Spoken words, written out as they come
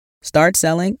Start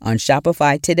selling on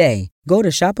Shopify today. Go to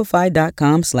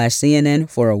shopify.com/CNN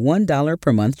for a $1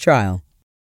 per month trial.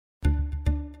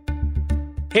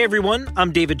 Hey everyone,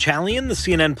 I'm David Chalian, the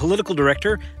CNN political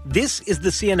director. This is the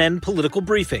CNN Political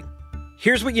Briefing.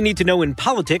 Here's what you need to know in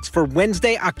politics for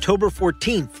Wednesday, October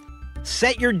 14th.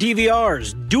 Set your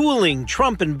DVRs. Dueling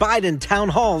Trump and Biden town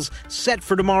halls set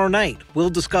for tomorrow night.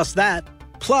 We'll discuss that.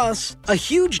 Plus, a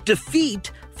huge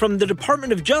defeat from the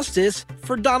Department of Justice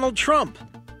for Donald Trump.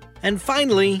 And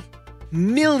finally,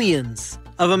 millions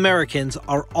of Americans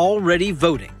are already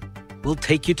voting. We'll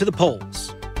take you to the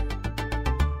polls.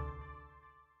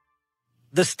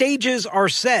 The stages are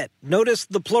set. Notice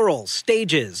the plural,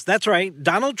 stages. That's right.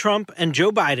 Donald Trump and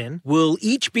Joe Biden will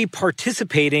each be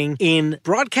participating in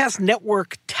broadcast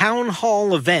network town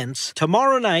hall events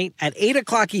tomorrow night at 8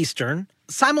 o'clock Eastern.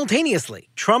 Simultaneously,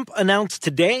 Trump announced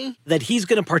today that he's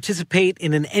going to participate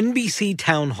in an NBC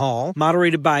town hall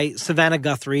moderated by Savannah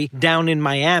Guthrie down in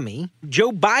Miami.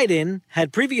 Joe Biden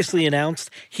had previously announced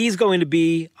he's going to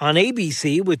be on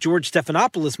ABC with George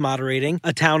Stephanopoulos moderating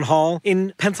a town hall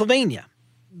in Pennsylvania.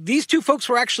 These two folks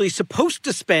were actually supposed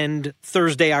to spend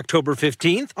Thursday, October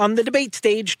 15th on the debate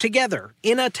stage together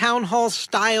in a town hall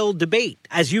style debate.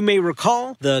 As you may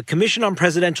recall, the Commission on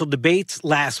Presidential Debates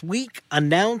last week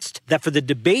announced that for the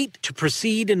debate to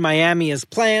proceed in Miami as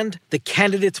planned, the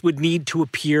candidates would need to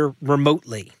appear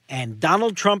remotely. And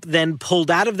Donald Trump then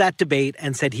pulled out of that debate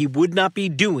and said he would not be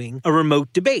doing a remote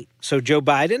debate. So Joe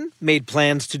Biden made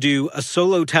plans to do a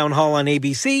solo town hall on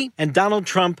ABC, and Donald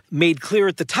Trump made clear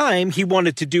at the time he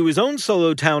wanted to do his own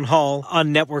solo town hall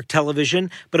on network television.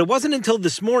 But it wasn't until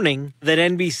this morning that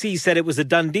NBC said it was a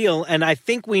done deal, and I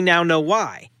think we now know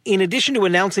why. In addition to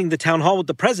announcing the town hall with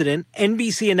the president,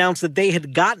 NBC announced that they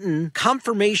had gotten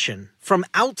confirmation from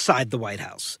outside the White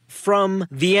House, from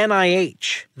the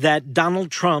NIH, that Donald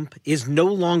Trump is no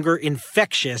longer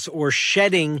infectious or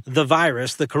shedding the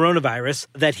virus, the coronavirus,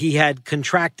 that he had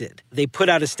contracted. They put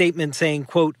out a statement saying,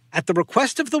 quote, "At the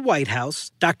request of the White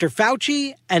House, Dr.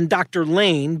 Fauci and Dr.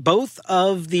 Lane, both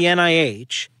of the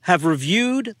NIH, have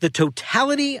reviewed the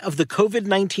totality of the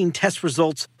COVID-19 test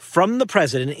results from the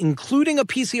president, including a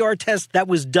PCR test that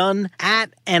was done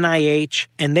at NIH,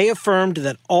 and they affirmed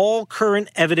that all current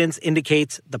evidence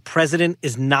indicates the president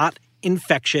is not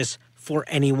infectious for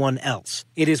anyone else."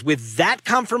 It is with that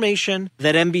confirmation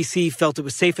that NBC felt it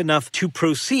was safe enough to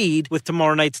proceed with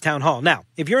tomorrow night's town hall. Now,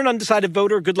 if you're an undecided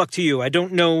voter, good luck to you. I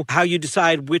don't know how you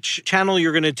decide which channel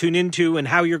you're going to tune into and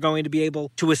how you're going to be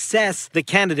able to assess the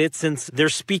candidates since they're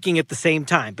speaking at the same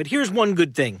time. But here's one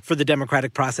good thing for the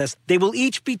democratic process. They will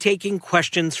each be taking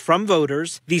questions from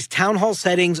voters. These town hall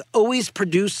settings always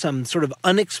produce some sort of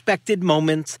unexpected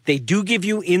moments. They do give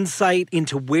you insight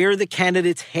into where the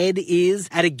candidate's head is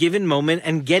at a given moment,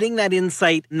 and getting that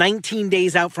insight 19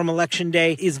 days out from Election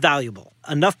Day is valuable.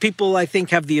 Enough people, I think,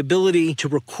 have the ability to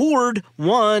record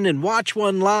one and watch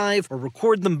one live, or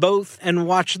record them both and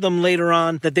watch them later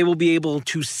on, that they will be able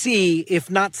to see, if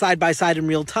not side by side in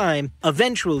real time,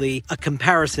 eventually a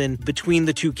comparison between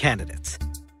the two candidates.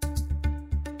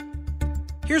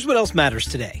 Here's what else matters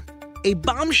today. A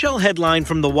bombshell headline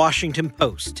from the Washington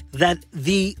Post that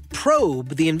the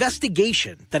probe, the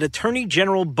investigation that Attorney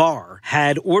General Barr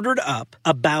had ordered up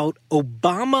about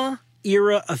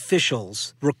Obama-era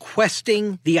officials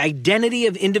requesting the identity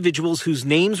of individuals whose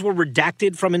names were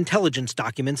redacted from intelligence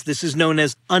documents. This is known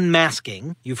as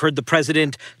unmasking. You've heard the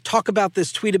president talk about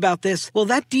this, tweet about this. Well,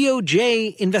 that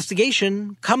DOJ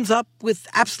investigation comes up with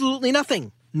absolutely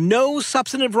nothing. No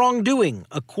substantive wrongdoing,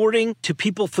 according to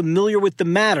people familiar with the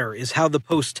matter, is how the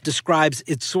Post describes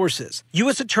its sources.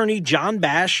 U.S. Attorney John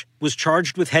Bash was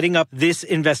charged with heading up this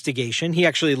investigation. He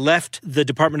actually left the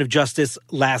Department of Justice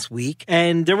last week,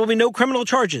 and there will be no criminal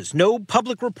charges, no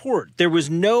public report. There was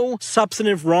no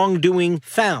substantive wrongdoing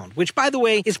found, which, by the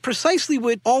way, is precisely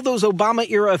what all those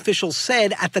Obama-era officials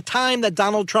said at the time that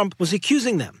Donald Trump was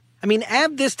accusing them. I mean,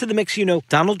 add this to the mix,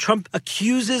 Donald Trump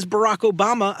accuses Barack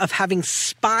Obama of having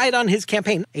spied on his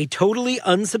campaign, a totally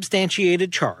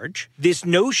unsubstantiated charge. This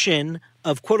notion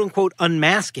of quote-unquote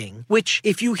unmasking, which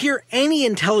if you hear any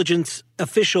intelligence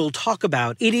official talk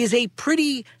about, it is a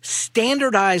pretty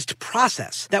standardized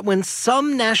process that when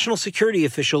some national security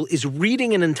official is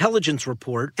reading an intelligence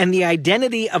report and the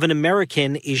identity of an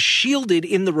American is shielded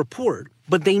in the report,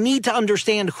 but they need to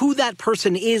understand who that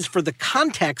person is for the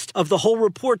context of the whole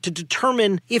report to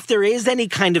determine if there is any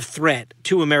kind of threat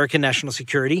to American national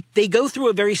security. They go through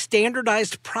a very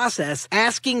standardized process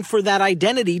asking for that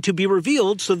identity to be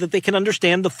revealed so that they can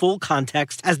understand the full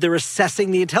context as they're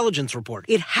assessing the intelligence report.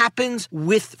 It happens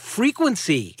with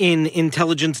frequency in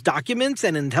intelligence documents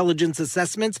and intelligence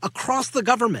assessments across the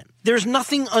government. There's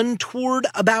nothing untoward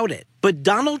about it. But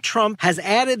Donald Trump has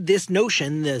added this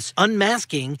notion, this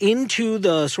unmasking, into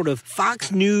the sort of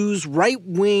Fox News,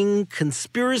 right-wing,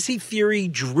 conspiracy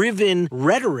theory-driven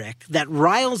rhetoric that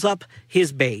riles up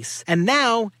his base. And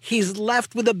now he's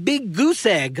left with a big goose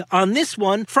egg on this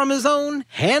one from his own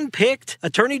hand-picked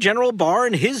Attorney General Barr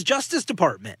and his Justice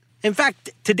Department. In fact,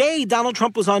 today, Donald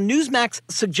Trump was on Newsmax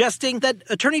suggesting that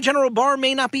Attorney General Barr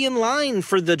may not be in line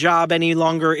for the job any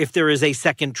longer if there is a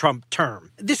second Trump term.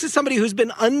 This is somebody who's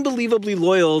been unbelievably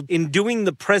loyal in doing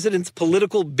the president's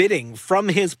political bidding from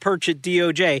his perch at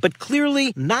DOJ, but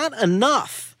clearly not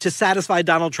enough to satisfy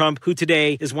Donald Trump, who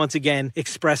today is once again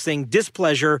expressing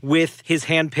displeasure with his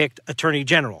hand-picked attorney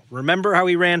general. Remember how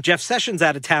he ran Jeff Sessions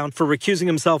out of town for recusing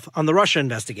himself on the Russia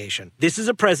investigation. This is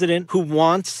a president who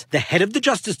wants the head of the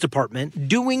Justice Department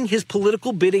doing his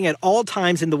political bidding at all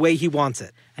times in the way he wants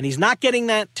it. And he's not getting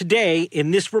that today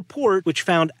in this report, which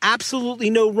found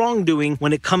absolutely no wrongdoing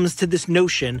when it comes to this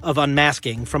notion of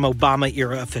unmasking from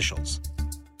Obama-era officials.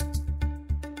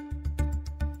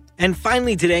 And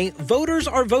finally today, voters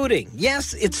are voting.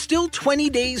 Yes, it's still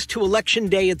 20 days to Election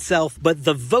Day itself, but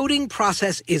the voting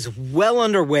process is well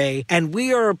underway, and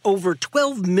we are over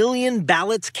 12 million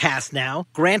ballots cast now.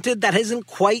 Granted, that isn't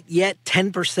quite yet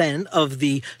 10% of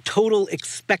the total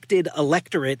expected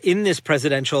electorate in this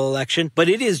presidential election, but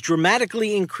it is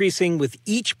dramatically increasing with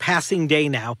each passing day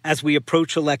now as we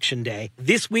approach Election Day.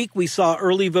 This week, we saw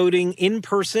early voting in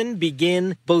person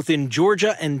begin both in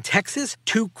Georgia and Texas,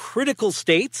 two critical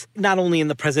states, not only in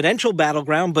the presidential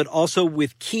battleground, but also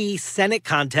with key Senate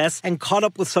contests, and caught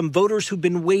up with some voters who've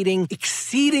been waiting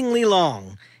exceedingly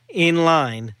long in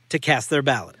line to cast their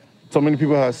ballot. So many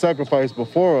people have sacrificed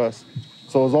before us,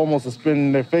 so it's almost a spin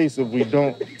in their face if we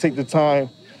don't take the time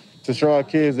to show our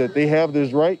kids that they have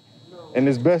this right and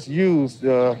it's best used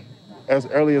as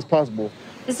early as possible.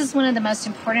 This is one of the most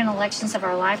important elections of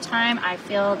our lifetime. I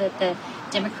feel that the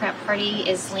Democrat Party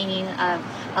is leaning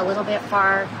a little bit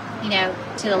far,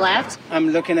 to the left. I'm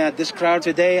looking at this crowd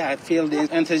today. I feel the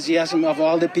enthusiasm of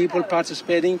all the people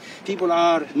participating. People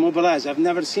are mobilized. I've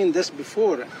never seen this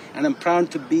before, and I'm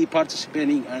proud to be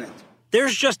participating in it.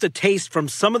 There's just a taste from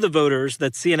some of the voters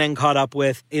that CNN caught up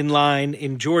with in line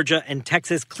in Georgia and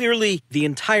Texas. Clearly, the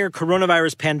entire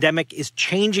coronavirus pandemic is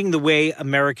changing the way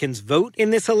Americans vote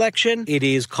in this election. It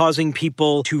is causing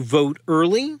people to vote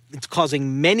early. It's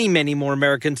causing many, many more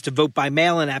Americans to vote by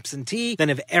mail and absentee than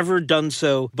have ever done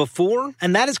so before.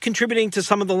 And that is contributing to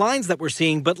some of the lines that we're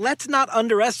seeing. But let's not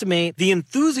underestimate the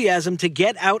enthusiasm to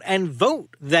get out and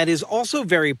vote that is also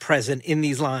very present in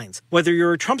these lines. Whether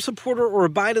you're a Trump supporter or a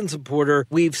Biden supporter,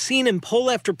 we've seen in poll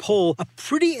after poll a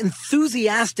pretty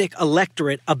enthusiastic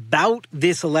electorate about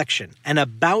this election and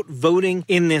about voting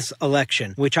in this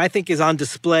election, which I think is on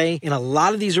display in a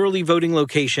lot of these early voting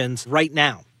locations right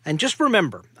now. And just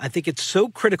remember, I think it's so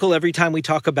critical every time we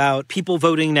talk about people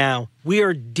voting now. We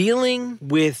are dealing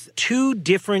with two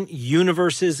different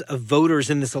universes of voters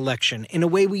in this election in a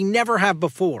way we never have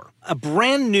before. A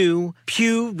brand new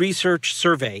Pew Research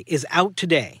survey is out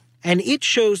today, and it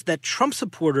shows that Trump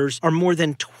supporters are more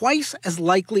than twice as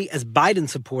likely as Biden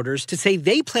supporters to say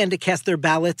they plan to cast their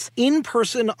ballots in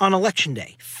person on Election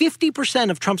Day.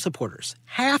 50% of Trump supporters,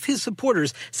 half his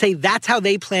supporters, say that's how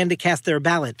they plan to cast their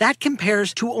ballot. That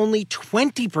compares to only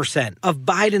 20% of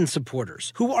Biden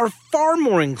supporters, who are far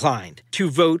more inclined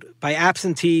to vote by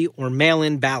absentee or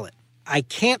mail-in ballot. I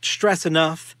can't stress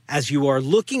enough, as you are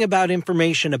looking about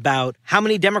information about how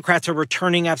many Democrats are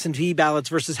returning absentee ballots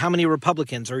versus how many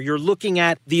Republicans, or you're looking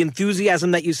at the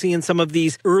enthusiasm that you see in some of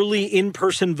these early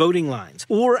in-person voting lines,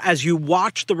 or as you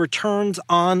watch the returns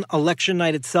on election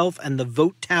night itself and the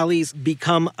vote tallies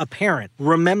become apparent,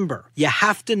 remember, you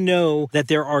have to know that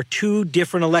there are two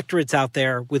different electorates out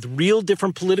there with real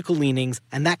different political leanings,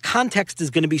 and that context is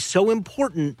going to be so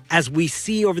important as we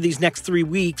see over these next 3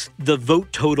 weeks the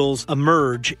vote totals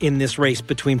emerge in this race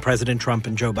between President Trump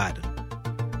and Joe Biden.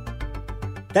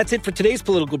 That's it for today's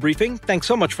political briefing. Thanks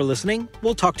so much for listening.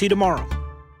 We'll talk to you tomorrow.